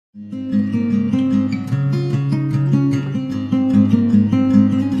Good?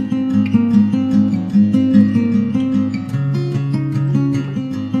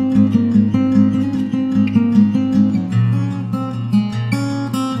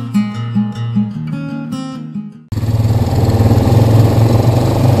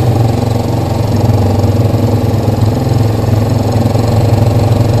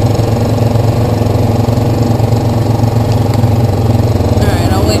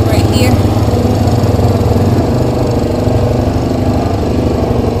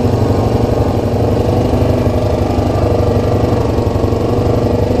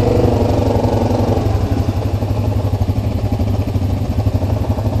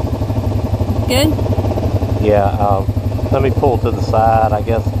 Yeah, let me pull to the side, I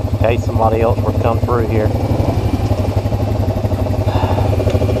guess, in case somebody else would come through here.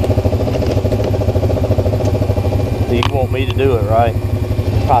 Do you want me to do it, right?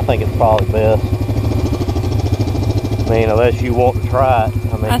 I think it's probably best. I mean, unless you want to try it.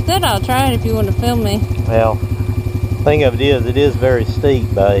 I said I'll try it if you want to film me. Well, the thing of it is very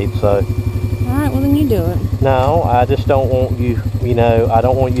steep, babe, so. Alright, well then you do it. No, I just don't want you, you know, I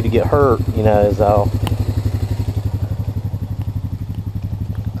don't want you to get hurt, you know, is all.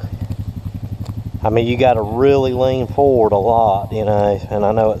 I mean, you got to really lean forward a lot, you know, and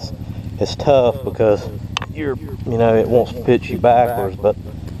I know it's tough because you know, it wants to pitch you backwards, but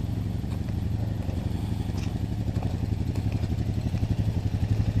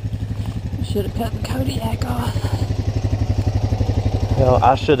Should have cut the Kodiak off. you know,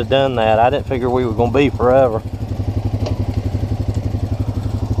 I should have done that. I didn't figure we were going to be forever.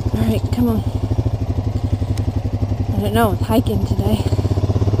 Alright, come on. I don't know, it's hiking today.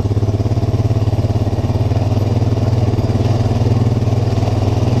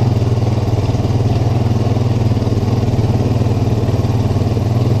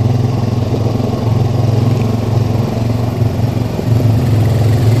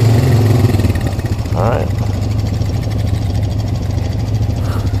 Alright.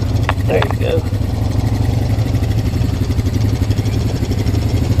 There you go.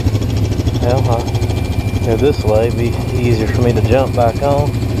 Well, go this way, be easier for me to jump back on.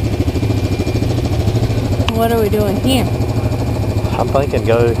 What are we doing here? I'm thinking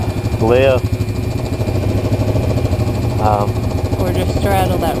go left. Or just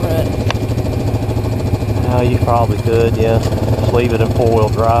straddle that rut? Oh, you probably could, yeah. Just leave it in four-wheel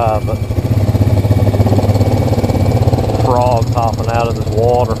drive, but frog hopping out of this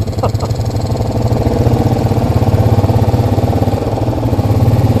water.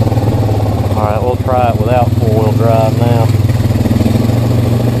 Alright, we'll try it without four-wheel drive now.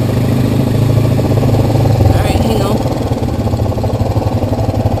 Alright, hang on.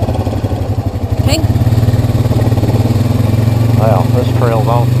 Okay. Wow, this trail's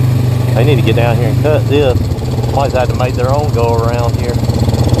on. They need to get down here and cut this. Might have to make their own go around here.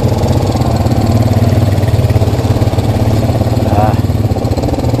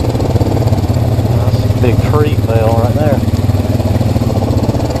 That's a big tree fell right there.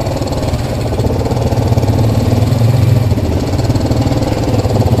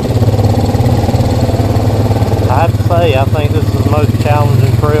 I have to say, I think this is the most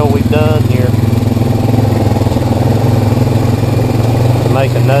challenging trail we've done here.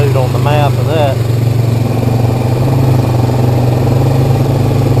 Make a note on the map of that.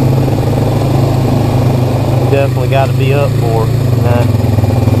 Definitely got to be up for it.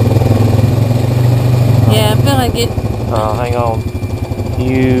 Yeah, I feel like it. Hang on.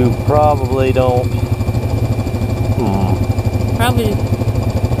 You probably don't. Probably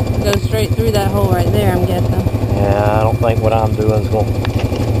go straight through that hole right there, I'm guessing. Yeah, I don't think what I'm doing is going to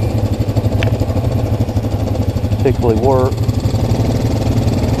particularly work.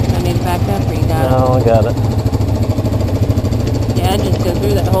 I need to back up or you got it? No, I got it. Yeah, I just go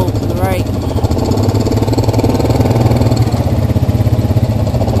through that hole to the right.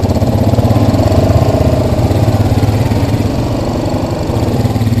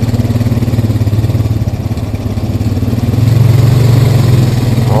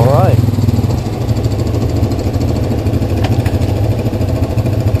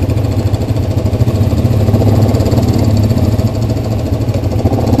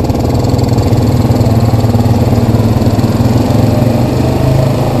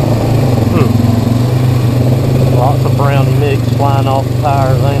 Flying off the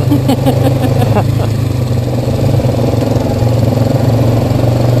tires, ain't it?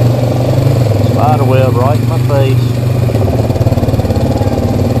 Spider web right in my face.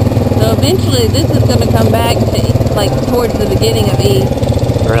 So eventually this is going to come back to, like, towards the beginning of E.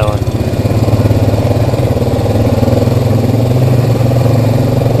 Really?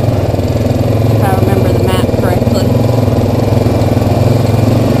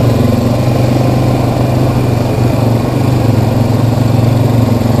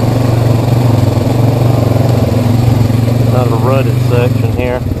 section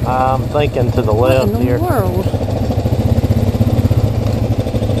here. I'm thinking to the left here. What in the world?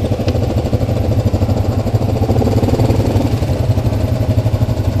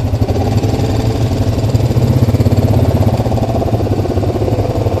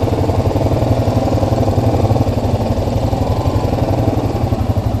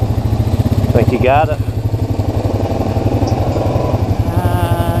 Think you got it?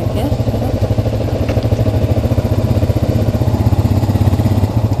 I guess so.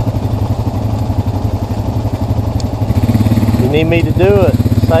 If you need me to do it,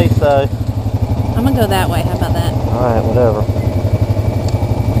 say so. I'm gonna go that way. How about that? Alright, whatever.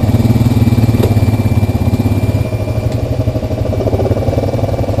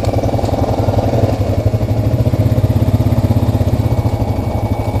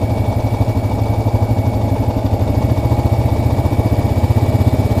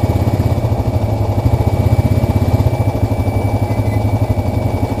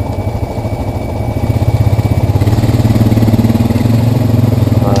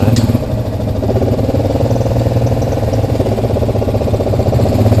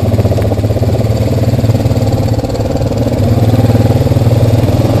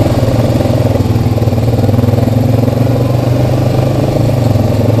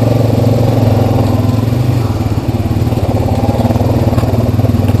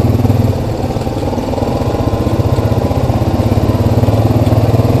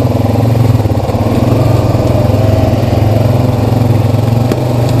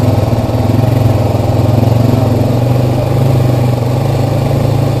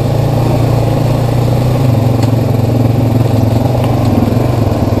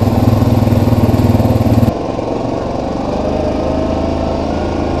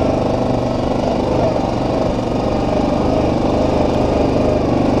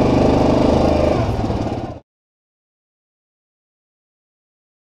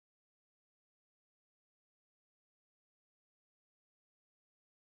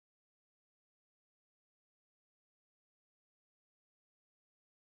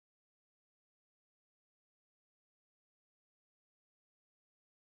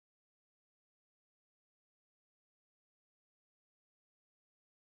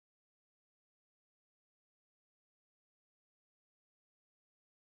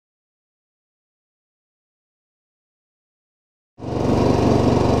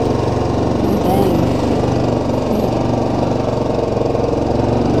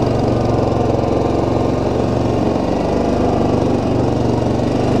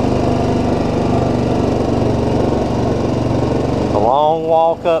 Long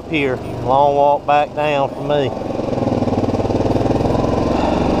walk up here, long walk back down for me. You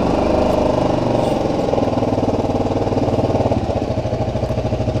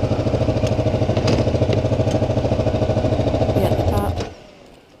at the top?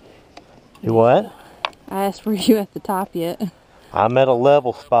 You what? I asked, were you at the top yet? I'm at a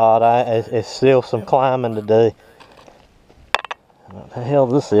level spot. It's still some climbing to do. What the hell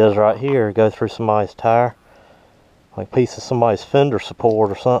this is right here? Go through somebody's tire. Like a piece of somebody's fender support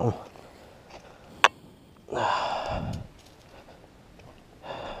or something.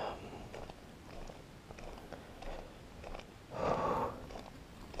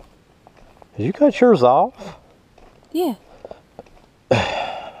 Did you cut yours off? Yeah. There's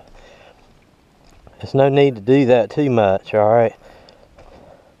no need to do that too much, alright?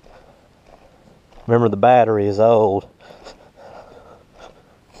 Remember, the battery is old.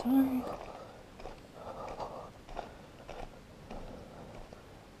 Sorry.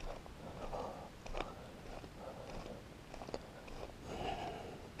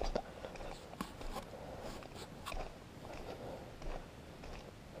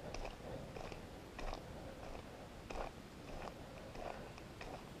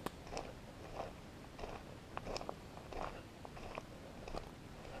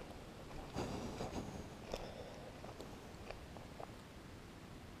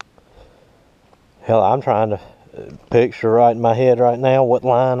 Hell, I'm trying to picture right in my head right now what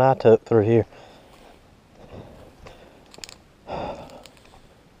line I took through here.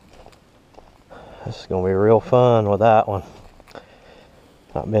 This is going to be real fun with that one.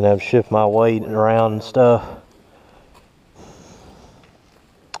 Not being able to shift my weight around and stuff.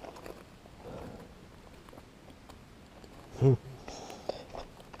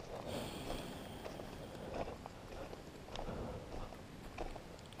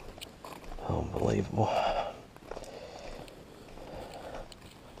 Unbelievable.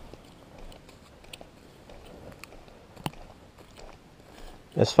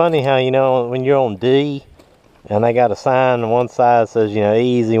 It's funny how, you know, when you're on D and they got a sign on one side says, you know,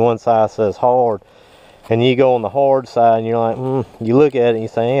 easy, one side says hard. and you go on the hard side and you're like, you look at it and you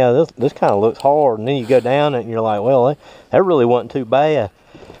say, yeah, this kind of looks hard, and then you go down it and you're like, well, that really wasn't too bad.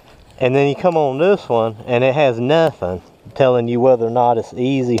 And then you come on this one and it has nothing telling you whether or not it's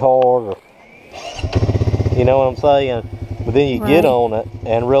easy, hard, or, you know what I'm saying? But then you get on it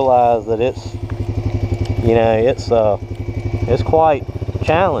and realize that it's, you know, it's quite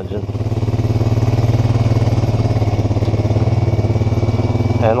challenging.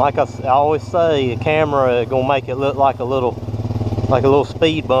 And like I always say, a camera gonna make it look like a little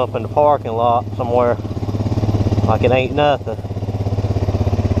speed bump in the parking lot somewhere, like it ain't nothing.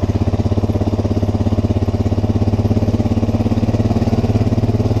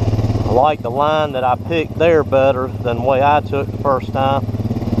 I like the line that I picked there better than the way I took the first time.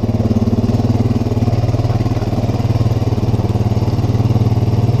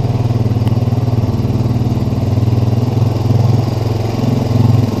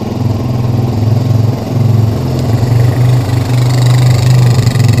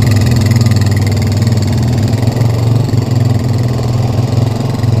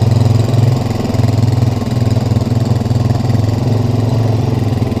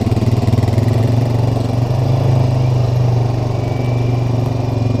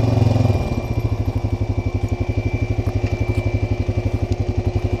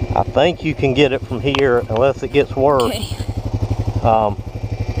 I think you can get it from here unless it gets worse. Okay.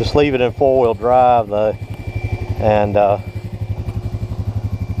 Just leave it in 4-wheel drive though, and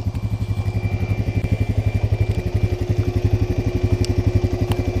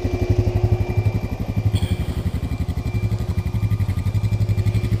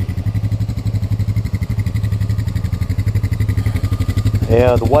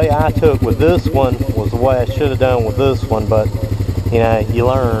yeah, the way I took with this one was the way I should have done with this one, but you know, you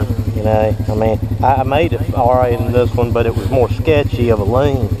learn, you know. I mean, I made it all right in this one, but it was more sketchy of a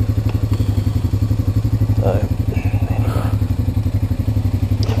lean. So,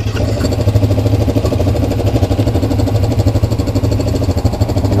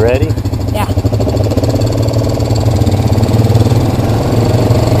 you ready? Yeah.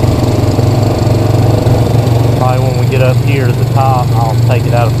 Probably when we get up here to the top, I'll take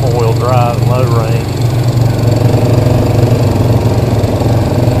it out of 4-wheel drive and low range.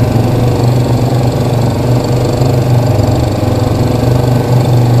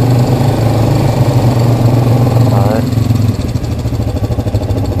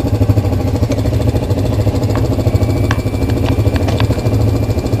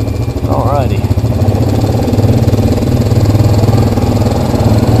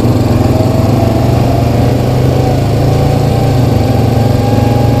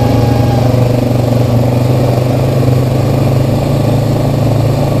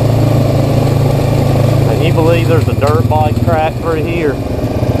 There's a dirt bike track through here.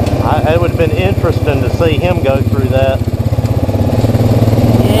 It would have been interesting to see him go through that.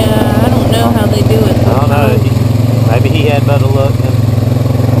 Yeah, I don't know how they do it. I don't know. Maybe he had better luck and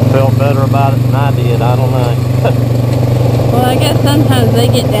felt better about it than I did. I don't know. Well, I guess sometimes they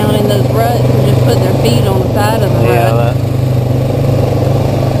get down in those ruts and just put their feet on the side of the rut.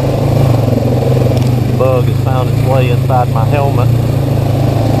 That bug has found its way inside my helmet.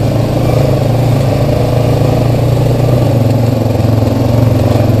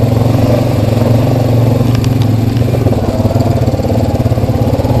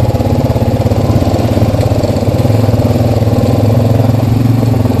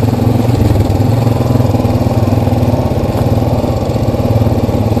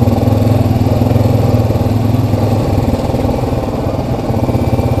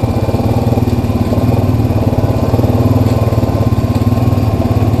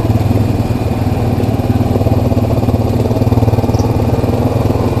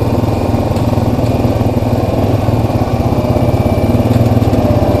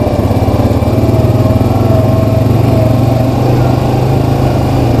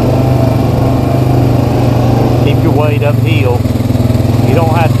 Uphill. You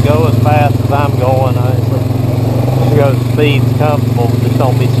don't have to go as fast as I'm going. Just go as speed's comfortable, but just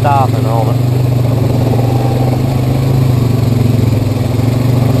don't be stopping on it.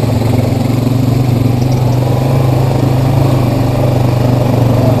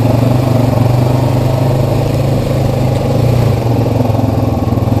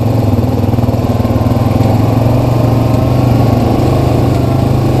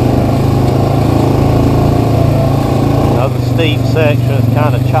 Steep section is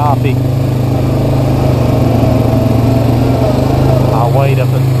kind of choppy. I'll wait up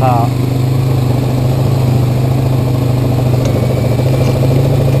at the top.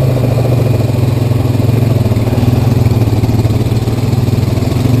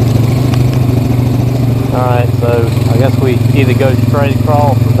 guess we either go straight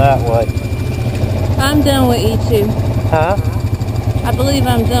across or that way. I'm done with E2. Huh? I believe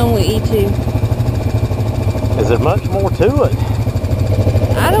I'm done with E2. Is there much more to it?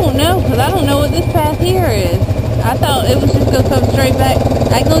 I don't know, because I don't know what this path here is. I thought it was just going to come straight back.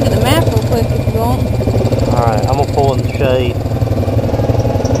 I can look at the map real quick if you want. Alright, I'm going to pull in the shade.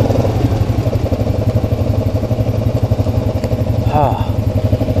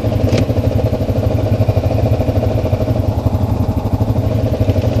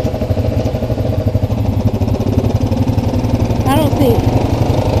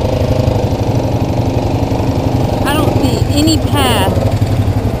 I don't see any path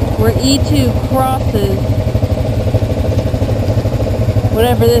where E2 crosses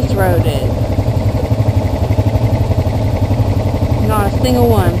whatever this road is. Not a single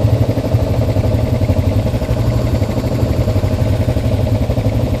one.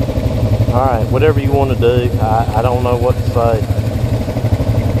 Alright, whatever you want to do. I don't know what to say.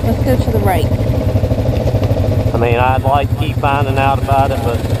 Let's go to the right. I mean, I'd like to keep finding out about it,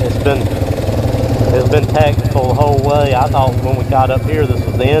 but it's been technical the whole way. I thought when we got up here, this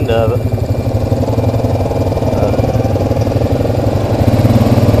was the end of it.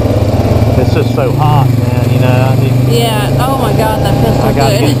 It's just so hot, man. You know, I need. Yeah. Oh my God, that feels so I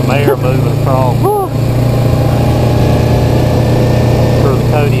gotta good. get some air moving across. Sure, the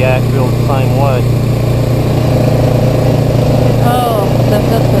Kodiak feels the same way. Oh, that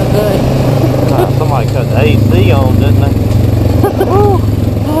feels so good. Somebody cut the AC on, didn't they? Oh,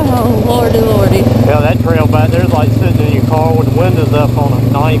 lordy, lordy. Yeah, that trail back there's like sitting in your car with the windows up on a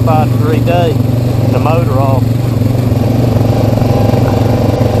 95-degree day and the motor off.